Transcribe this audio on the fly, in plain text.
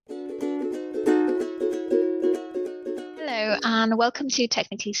and welcome to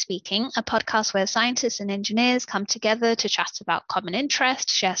Technically Speaking, a podcast where scientists and engineers come together to chat about common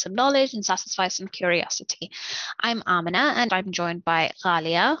interests, share some knowledge, and satisfy some curiosity. I'm Amina, and I'm joined by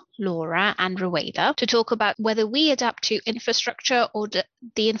Ghalia, Laura, and Ruwaida to talk about whether we adapt to infrastructure or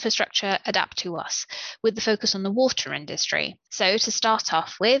the infrastructure adapt to us, with the focus on the water industry. So to start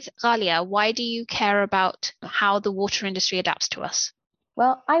off with, Ghalia, why do you care about how the water industry adapts to us?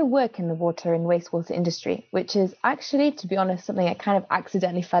 Well, I work in the water and wastewater industry, which is actually, to be honest, something I kind of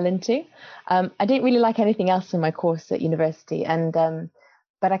accidentally fell into. I didn't really like anything else in my course at university,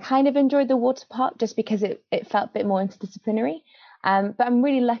 but I kind of enjoyed the water part just because it felt a bit more interdisciplinary. But I'm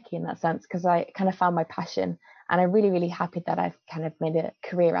really lucky in that sense because I kind of found my passion, and I'm really, really happy that I've kind of made a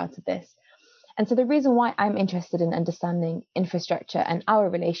career out of this. And so the reason why I'm interested in understanding infrastructure and our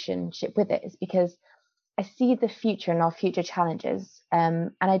relationship with it is because I see the future and our future challenges.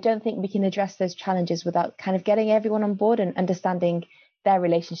 And I don't think we can address those challenges without kind of getting everyone on board and understanding their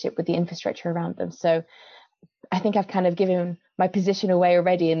relationship with the infrastructure around them. So I think I've kind of given my position away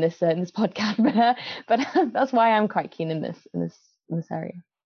already in this podcast, but that's why I'm quite keen in this area.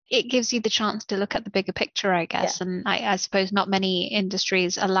 It gives you the chance to look at the bigger picture, I guess. Yeah. And I suppose not many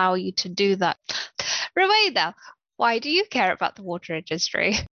industries allow you to do that. Ruwaida, why do you care about the water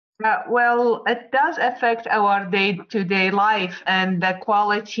industry? Well, it does affect our day-to-day life, and the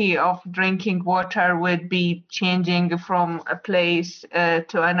quality of drinking water would be changing from a place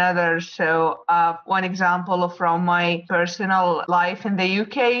to another. So one example from my personal life in the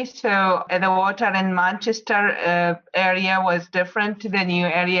UK. So the water in Manchester area was different to the new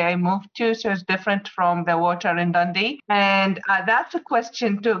area I moved to. So it's different from the water in Dundee. And that's a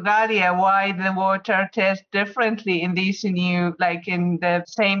question to Ghalia, why the water tastes differently in these new, like in the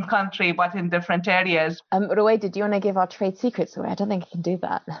same country but in different areas. Ruwaida, do you want to give our trade secrets away? I don't think I can do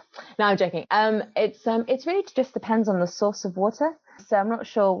that. No, I'm joking. It's really just depends on the source of water. So I'm not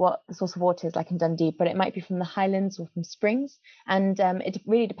sure what the source of water is like in Dundee, but it might be from the highlands or from springs. And it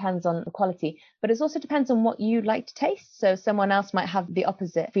really depends on the quality. But it also depends on what you like to taste. So someone else might have the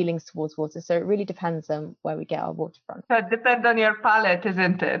opposite feelings towards water. So it really depends on where we get our water from. So it depends on your palate,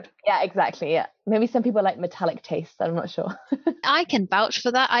 isn't it? Yeah, exactly. Yeah. Maybe some people like metallic taste. I'm not sure. I can vouch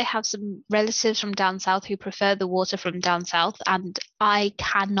for that. I have some relatives from down south who prefer the water from down south, and I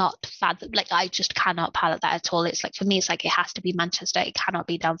cannot fathom, I just cannot palate that at all. It's like, for me, it's like it has to be Manchester. It cannot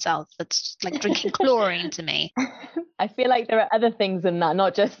be down south. It's like drinking chlorine to me. I feel like there are other things in that,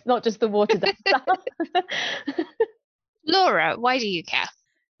 not just the water down south. Laura, why do you care?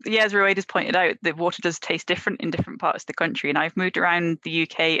 Yeah, as Ruwaida's pointed out, the water does taste different in different parts of the country. And I've moved around the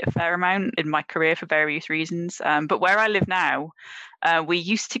UK a fair amount in my career for various reasons. But where I live now, we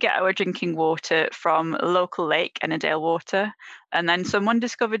used to get our drinking water from a local lake, Ennerdale Water. And then someone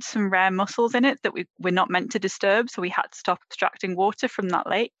discovered some rare mussels in it that we're not meant to disturb. So we had to stop extracting water from that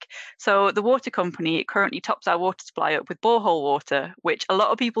lake. So the water company currently tops our water supply up with borehole water, which a lot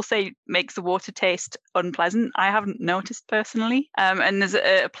of people say makes the water taste unpleasant. I haven't noticed personally. And there's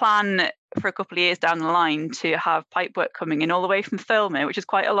a plan for a couple of years down the line to have pipework coming in all the way from Thirlmere, which is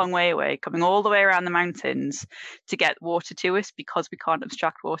quite a long way away, coming all the way around the mountains to get water to us because we can't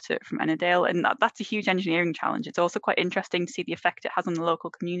extract water from Ennerdale. And that's a huge engineering challenge. It's also quite interesting to see the effect it has on the local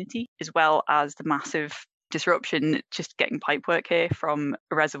community, as well as the massive disruption just getting pipework here from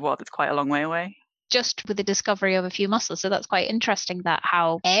a reservoir that's quite a long way away. Just with the discovery of a few mussels. So that's quite interesting that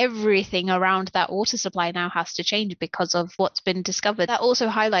how everything around that water supply now has to change because of what's been discovered. That also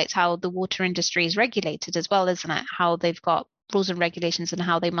highlights how the water industry is regulated as well, isn't it? How they've got rules and regulations and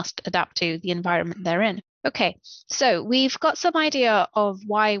how they must adapt to the environment they're in. Okay, so we've got some idea of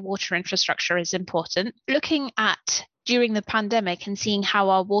why water infrastructure is important. Looking at during the pandemic and seeing how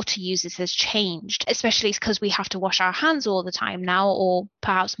our water uses has changed, especially because we have to wash our hands all the time now, or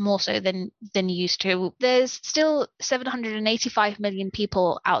perhaps more so than used to. There's still 785 million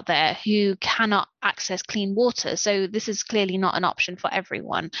people out there who cannot access clean water. So this is clearly not an option for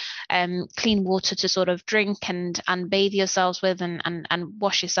everyone. Clean water to sort of drink and bathe yourselves with and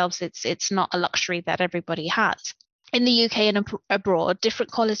wash yourselves, it's not a luxury that everybody has. In the UK and abroad,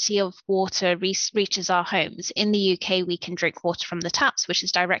 different quality of water reaches our homes. In the UK, we can drink water from the taps, which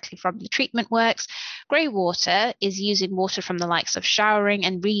is directly from the treatment works. Grey water is using water from the likes of showering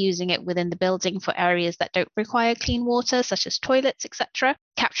and reusing it within the building for areas that don't require clean water, such as toilets, etc.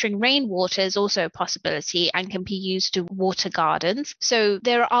 Capturing rainwater is also a possibility and can be used to water gardens. So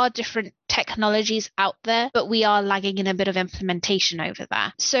there are different technologies out there, but we are lagging in a bit of implementation over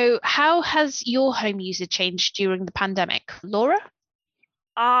there. So how has your home usage changed during the pandemic? Laura?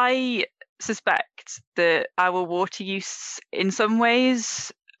 I suspect that our water use in some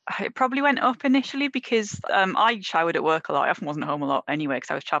ways It probably went up initially because I showered at work a lot. I often wasn't home a lot anyway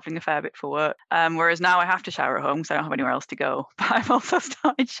because I was traveling a fair bit for work. Whereas now I have to shower at home because I don't have anywhere else to go. But I've also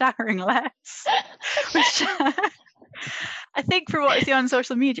started showering less, which I think for what I see on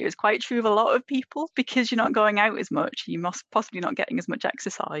social media is quite true of a lot of people because you're not going out as much. You must possibly not getting as much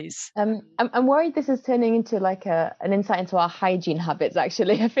exercise. I'm worried this is turning into like an insight into our hygiene habits,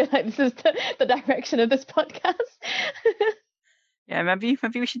 actually. I feel like this is the direction of this podcast. Yeah, maybe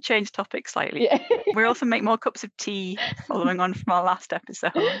we should change topic slightly. Yeah. We also make more cups of tea following on from our last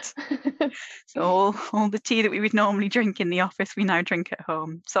episode. So all the tea that we would normally drink in the office, we now drink at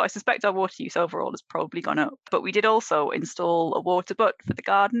home. So I suspect our water use overall has probably gone up. But we did also install a water butt for the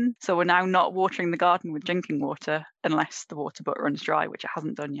garden. So we're now not watering the garden with drinking water unless the water butt runs dry, which it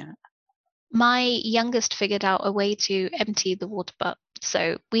hasn't done yet. My youngest figured out a way to empty the water butt.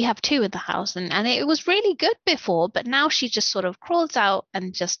 So we have 2 in the house, and it was really good before, but now she just sort of crawls out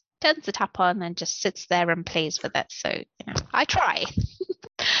and just turns the tap on and just sits there and plays with it. So, I try.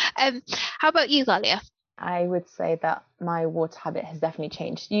 How about you, Galia? I would say that my water habit has definitely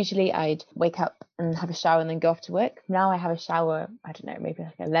changed. Usually I'd wake up and have a shower and then go off to work. Now I have a shower, I don't know, maybe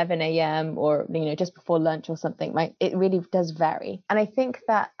like 11 a.m. or, just before lunch or something. It really does vary. And I think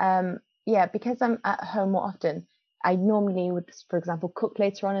that, because I'm at home more often, I normally would, for example, cook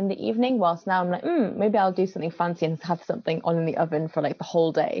later on in the evening, whilst now I'm like, maybe I'll do something fancy and have something on in the oven for like the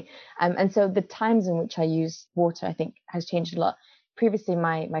whole day. And so the times in which I use water, I think, has changed a lot. Previously,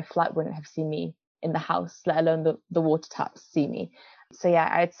 my flat wouldn't have seen me in the house, let alone the water taps see me. So yeah,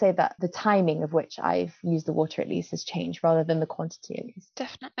 I'd say that the timing of which I've used the water at least has changed rather than the quantity at least.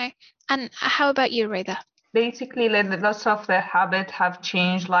 Definitely. And how about you, Rhea? Basically, lots of the habits have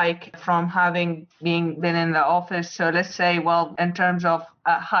changed, like from having been in the office. So let's say, well, in terms of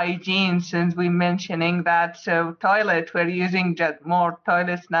hygiene, since we're mentioning that, so toilet, we're using just more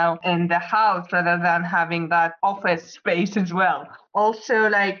toilets now in the house rather than having that office space as well. Also,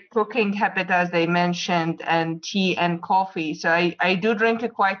 like cooking habit, as they mentioned, and tea and coffee. So I do drink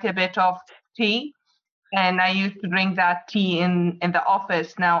quite a bit of tea. And I used to drink that tea in the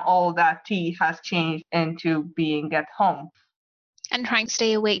office. Now all that tea has changed into being at home. And trying to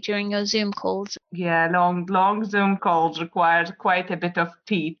stay awake during your Zoom calls. Yeah, long Zoom calls requires quite a bit of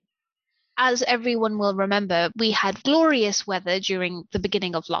tea. As everyone will remember, we had glorious weather during the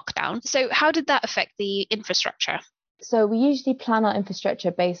beginning of lockdown. So how did that affect the infrastructure? So we usually plan our infrastructure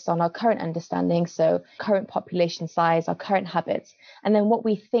based on our current understanding, so current population size, our current habits, and then what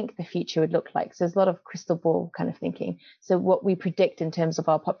we think the future would look like. So there's a lot of crystal ball kind of thinking. So what we predict in terms of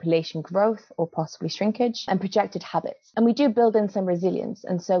our population growth or possibly shrinkage and projected habits. And we do build in some resilience.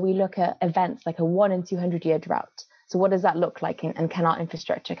 And so we look at events like a 1 in 200 year drought. So what does that look like, and can our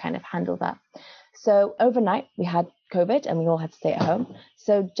infrastructure kind of handle that? So overnight, we had COVID and we all had to stay at home.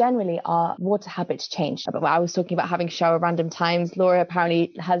 So generally, our water habits changed. I was talking about having shower random times. Laura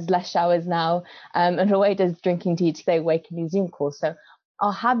apparently has less showers now, and Roy does drinking tea to stay awake in these Zoom calls. So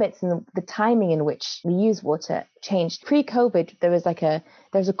our habits and the timing in which we use water changed. Pre-COVID, there was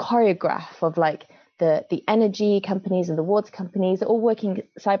a choreograph of like the energy companies and the water companies are all working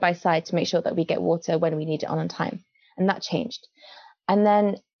side by side to make sure that we get water when we need it on time. And that changed. And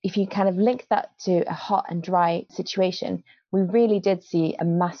then if you kind of link that to a hot and dry situation, we really did see a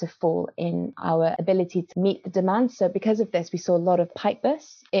massive fall in our ability to meet the demand. So because of this, we saw a lot of pipe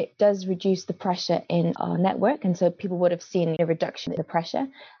bursts. It does reduce the pressure in our network. And so people would have seen a reduction in the pressure.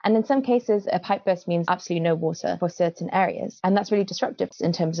 And in some cases, a pipe burst means absolutely no water for certain areas. And that's really disruptive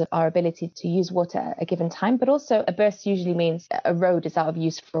in terms of our ability to use water at a given time. But also a burst usually means a road is out of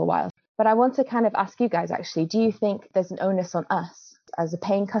use for a while. But I want to kind of ask you guys, actually, do you think there's an onus on us as a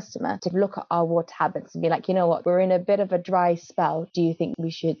paying customer to look at our water habits and be like, you know what, we're in a bit of a dry spell. Do you think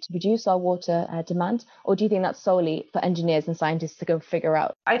we should reduce our water demand? Or do you think that's solely for engineers and scientists to go figure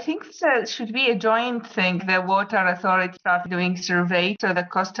out? I think it should be a joint thing. The water authority start doing survey so the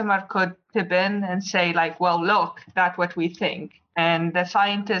customer could tip in and say like, well, look, that's what we think. And the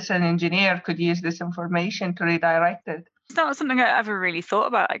scientist and engineer could use this information to redirect it. It's not something I ever really thought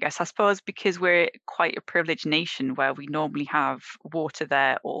about, I guess. I suppose because we're quite a privileged nation where we normally have water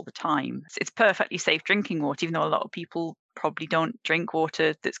there all the time. It's perfectly safe drinking water, even though a lot of people probably don't drink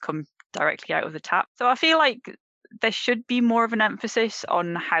water that's come directly out of the tap. So I feel like there should be more of an emphasis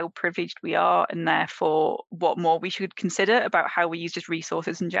on how privileged we are and therefore what more we should consider about how we use just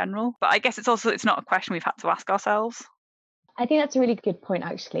resources in general. But I guess it's not a question we've had to ask ourselves. I think that's a really good point,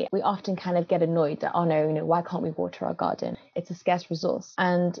 actually. We often kind of get annoyed that, oh no, why can't we water our garden? It's a scarce resource.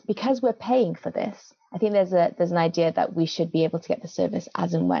 And because we're paying for this, I think there's an idea that we should be able to get the service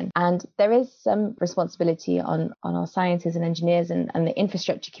as and when. And there is some responsibility on our scientists and engineers and the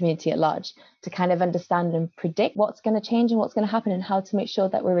infrastructure community at large to kind of understand and predict what's going to change and what's going to happen and how to make sure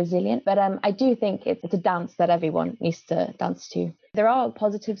that we're resilient. But I do think it's a dance that everyone needs to dance to. There are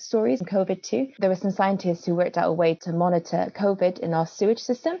positive stories in COVID too. There were some scientists who worked out a way to monitor COVID in our sewage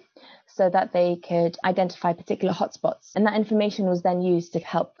system so that they could identify particular hotspots. And that information was then used to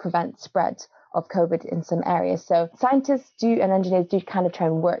help prevent spread of COVID in some areas. So scientists and engineers do kind of try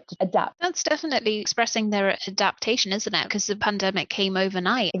and work to adapt. That's definitely expressing their adaptation, isn't it? Because the pandemic came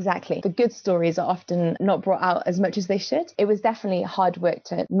overnight. Exactly. The good stories are often not brought out as much as they should. It was definitely hard work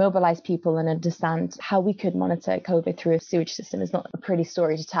to mobilize people and understand how we could monitor COVID through a sewage system. It's not a pretty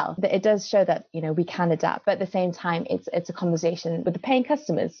story to tell. But it does show that, we can adapt. But at the same time, it's a conversation with the paying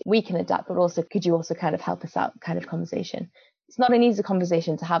customers. We can adapt, but also could you also kind of help us out kind of conversation. It's not an easy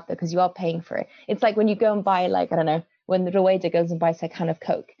conversation to have though, because you are paying for it. It's like when you go and buy, when the waiter goes and buys a can of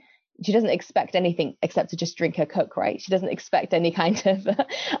Coke, she doesn't expect anything except to just drink her Coke, right? She doesn't expect any kind of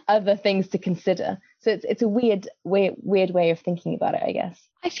other things to consider. So it's a weird way of thinking about it, I guess.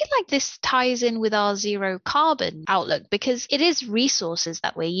 I feel like this ties in with our zero carbon outlook because it is resources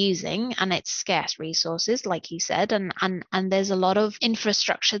that we're using and it's scarce resources, like you said, and there's a lot of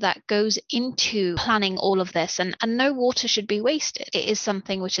infrastructure that goes into planning all of this and no water should be wasted. It is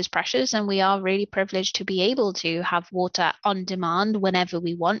something which is precious and we are really privileged to be able to have water on demand whenever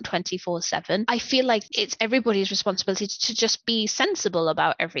we want 24/7. I feel like it's everybody's responsibility to just be sensible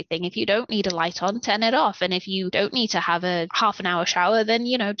about everything. If you don't need a light on, turn it off. And if you don't need to have a half an hour shower, then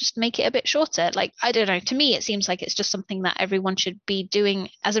just make it a bit shorter. Like, I don't know, to me it seems like it's just something that everyone should be doing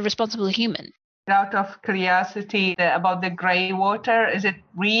as a responsible human. Out of curiosity about the grey water, is it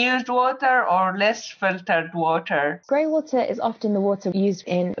reused water or less filtered water? Grey water is often the water used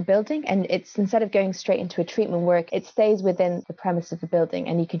in a building, and it's instead of going straight into a treatment work, it stays within the premise of the building,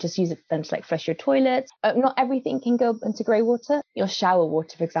 and you can just use it then to flush your toilets. Not everything can go into grey water. Your shower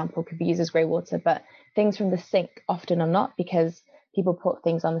water, for example, could be used as grey water, but things from the sink often are not because people put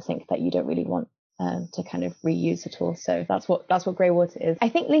things on the sink that you don't really want to kind of reuse at all. So that's what grey water is. I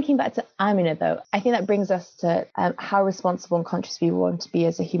think linking back to Amina though, I think that brings us to how responsible and conscious we want to be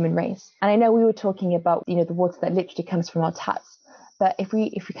as a human race. And I know we were talking about the water that literally comes from our taps, but if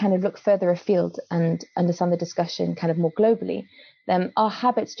we kind of look further afield and understand the discussion kind of more globally, then our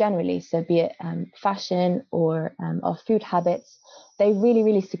habits generally, so be it fashion or our food habits, they really,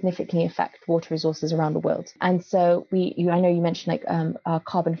 really significantly affect water resources around the world. And so I know you mentioned our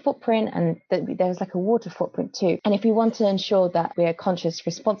carbon footprint, and there's a water footprint too. And if we want to ensure that we are conscious,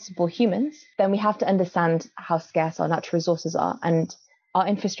 responsible humans, then we have to understand how scarce our natural resources are. And our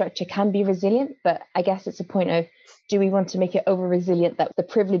infrastructure can be resilient, but I guess it's a point of, do we want to make it over resilient that the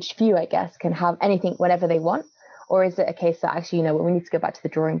privileged few, I guess, can have anything whenever they want? Or is it a case that actually, we need to go back to the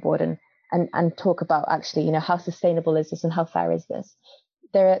drawing board and talk about actually, how sustainable is this and how fair is this?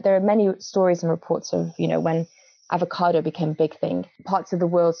 There are many stories and reports of, when avocado became a big thing, parts of the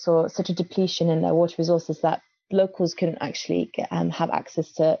world saw such a depletion in their water resources that locals couldn't actually have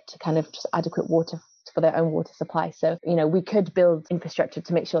access to kind of just adequate water for their own water supply. So, we could build infrastructure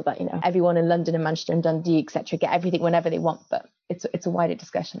to make sure that, everyone in London and Manchester and Dundee, etc., get everything whenever they want. But it's a wider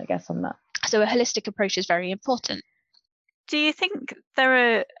discussion, I guess, on that. So a holistic approach is very important. Do you think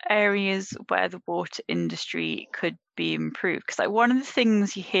there are areas where the water industry could be improved? Because one of the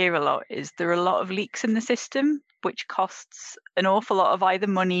things you hear a lot is there are a lot of leaks in the system, which costs an awful lot of either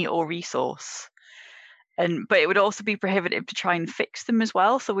money or resource. But it would also be prohibitive to try and fix them as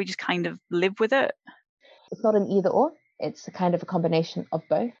well. So we just kind of live with it. It's not an either or. It's a kind of a combination of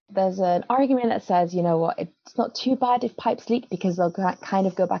both. There's an argument that says, it's not too bad if pipes leak because they'll kind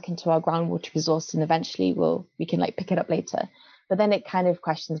of go back into our groundwater resource and eventually we can pick it up later. But then it kind of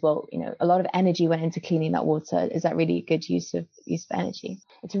questions, well, a lot of energy went into cleaning that water. Is that really a good use of energy?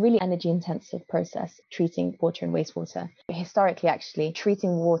 It's a really energy intensive process, treating water and wastewater. Historically, actually,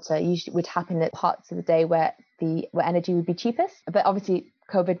 treating water usually would happen at parts of the day where energy would be cheapest. But obviously,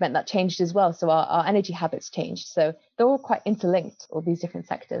 COVID meant that changed as well. So our energy habits changed. So they're all quite interlinked, all these different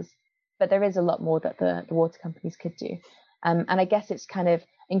sectors. But there is a lot more that the water companies could do. And I guess it's kind of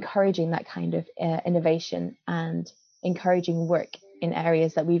encouraging that kind of innovation and encouraging work in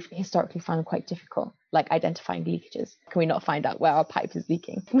areas that we've historically found quite difficult, like identifying leakages. Can we not find out where our pipe is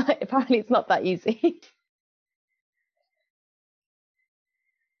leaking? Apparently it's not that easy.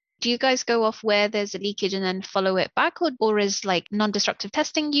 Do you guys go off where there's a leakage and then follow it back, or is non-destructive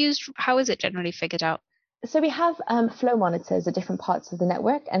testing used? How is it generally figured out? So we have flow monitors at different parts of the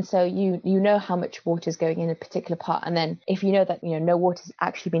network, and so you know how much water is going in a particular part, and then if you know that no water has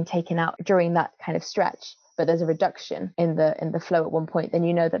actually been taken out during that kind of stretch, but there's a reduction in the flow at one point, then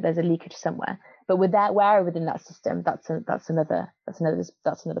you know that there's a leakage somewhere. But with that, where within that system, that's another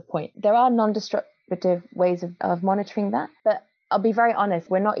point. There are non-destructive ways of monitoring that, but I'll be very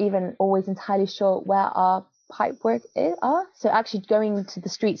honest, we're not even always entirely sure where our pipe work are. So actually going to the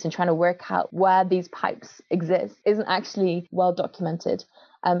streets and trying to work out where these pipes exist isn't actually well documented.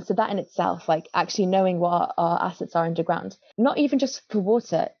 So that in itself, like actually knowing what our assets are underground, not even just for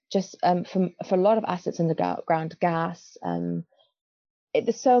water, just for a lot of assets underground, gas.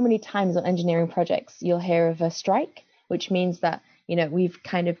 There's so many times on engineering projects you'll hear of a strike, which means that we've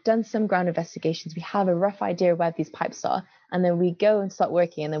kind of done some ground investigations, we have a rough idea where these pipes are, and then we go and start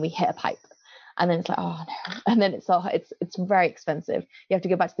working, and then we hit a pipe. And then it's like, oh no. And then it's very expensive. You have to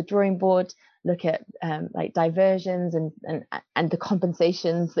go back to the drawing board, look at like diversions and the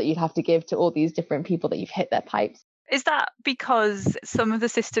compensations that you'd have to give to all these different people that you've hit their pipes. Is that because some of the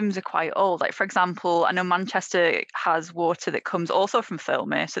systems are quite old? Like, for example, I know Manchester has water that comes also from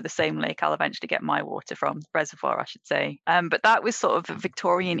Thirlmere, so the same lake I'll eventually get my water from, reservoir, I should say. But that was sort of a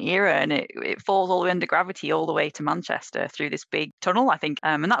Victorian era, and it falls all the way under gravity all the way to Manchester through this big tunnel, I think.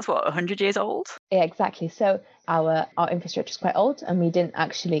 And that's, 100 years old? Yeah, exactly. So our infrastructure is quite old, and we didn't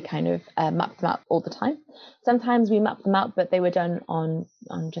actually kind of map them out all the time. Sometimes we mapped them out, but they were done on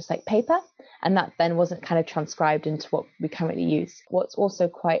just like paper, and that then wasn't kind of transcribed into what we currently use. What's also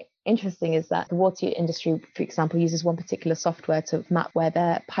quite interesting is that the water industry, for example, uses one particular software to map where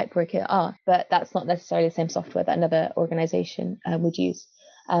their pipework are, but that's not necessarily the same software that another organization would use.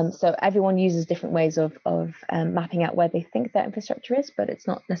 So everyone uses different ways of mapping out where they think their infrastructure is, but it's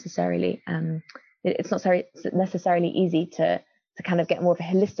not necessarily easy to kind of get more of a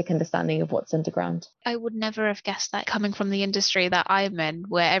holistic understanding of what's underground. I would never have guessed that coming from the industry that I'm in,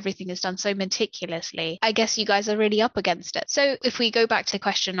 where everything is done so meticulously. I guess you guys are really up against it. So if we go back to the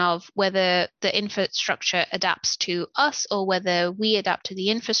question of whether the infrastructure adapts to us or whether we adapt to the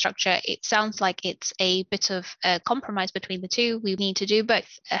infrastructure, it sounds like it's a bit of a compromise between the two. We need to do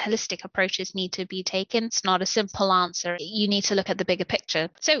both. Holistic approaches need to be taken. It's not a simple answer. You need to look at the bigger picture.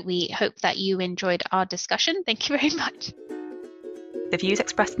 So we hope that you enjoyed our discussion. Thank you very much. The views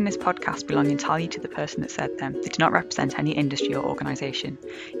expressed in this podcast belong entirely to the person that said them. They do not represent any industry or organisation.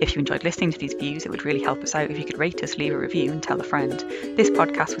 If you enjoyed listening to these views, it would really help us out if you could rate us, leave a review and tell a friend. This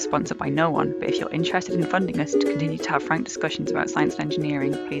podcast was sponsored by no one, but if you're interested in funding us to continue to have frank discussions about science and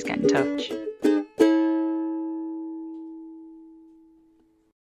engineering, please get in touch.